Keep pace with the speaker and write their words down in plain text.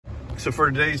So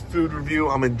for today's food review,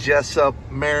 I'm in Jessup,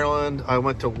 Maryland. I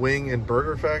went to Wing and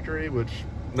Burger Factory, which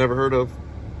never heard of.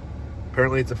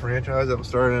 Apparently it's a franchise that was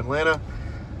started in Atlanta.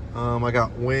 I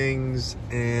got wings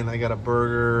and I got a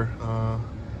burger.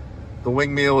 The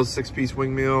wing meal was a 6-piece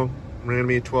wing meal, ran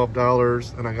me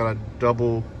 $12, and I got a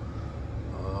double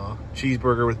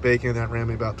cheeseburger with bacon that ran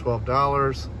me about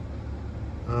 $12.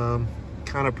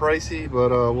 Kind of pricey, but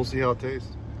we'll see how it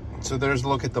tastes. So there's a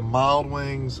look at the mild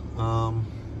wings.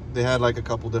 They had like a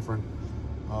couple different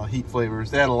heat flavors.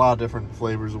 They had a lot of different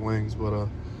flavors of wings, but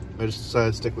I just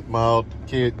decided to stick with mild.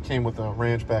 It came with a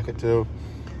ranch packet too.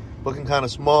 Looking kind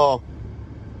of small.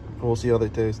 We'll see how they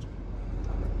taste.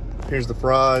 Here's the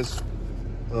fries.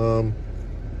 Have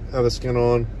the skin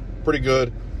on. Pretty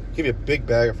good. Give you a big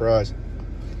bag of fries.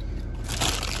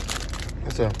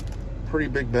 That's a pretty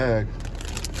big bag.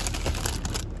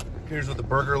 Here's what the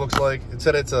burger looks like. It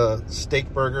said it's a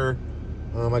steak burger.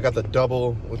 I got the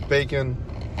double with bacon.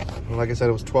 And like I said,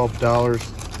 it was $12.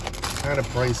 Kind of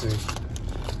pricey,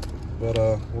 but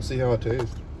we'll see how it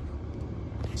tastes.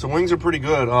 So wings are pretty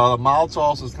good. The mild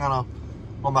sauce is kind of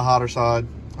on the hotter side.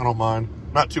 I don't mind.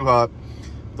 Not too hot.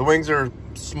 The wings are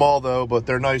small though, but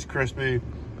they're nice, crispy.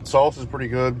 Sauce is pretty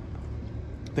good.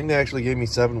 I think they actually gave me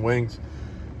 7 wings.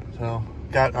 So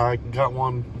I got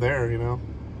one there, you know,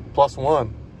 plus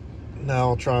one.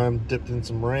 Now I'll try them dipped in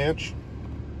some ranch.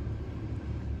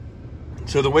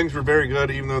 So the wings were very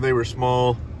good, even though they were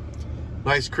small.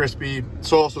 Nice, crispy.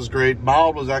 Sauce was great.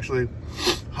 Mild was actually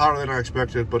hotter than I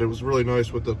expected, but it was really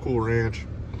nice with the cool ranch.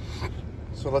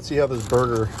 So let's see how this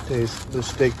burger tastes, this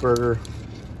steak burger.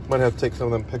 Might have to take some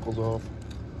of them pickles off.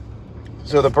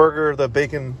 So the burger, the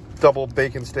bacon, double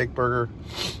bacon steak burger,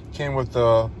 came with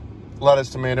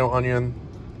lettuce, tomato, onion,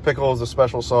 pickles, a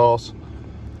special sauce,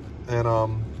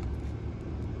 and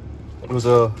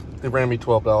it ran me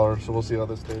 $12, so we'll see how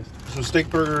this tastes. So steak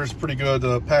burger is pretty good.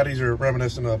 The patties are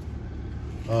reminiscent of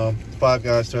Five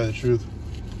Guys, to tell you the truth.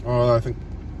 I think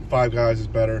Five Guys is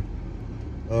better.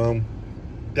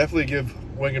 Definitely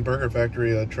give Wing and Burger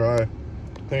Factory a try. I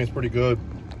think it's pretty good.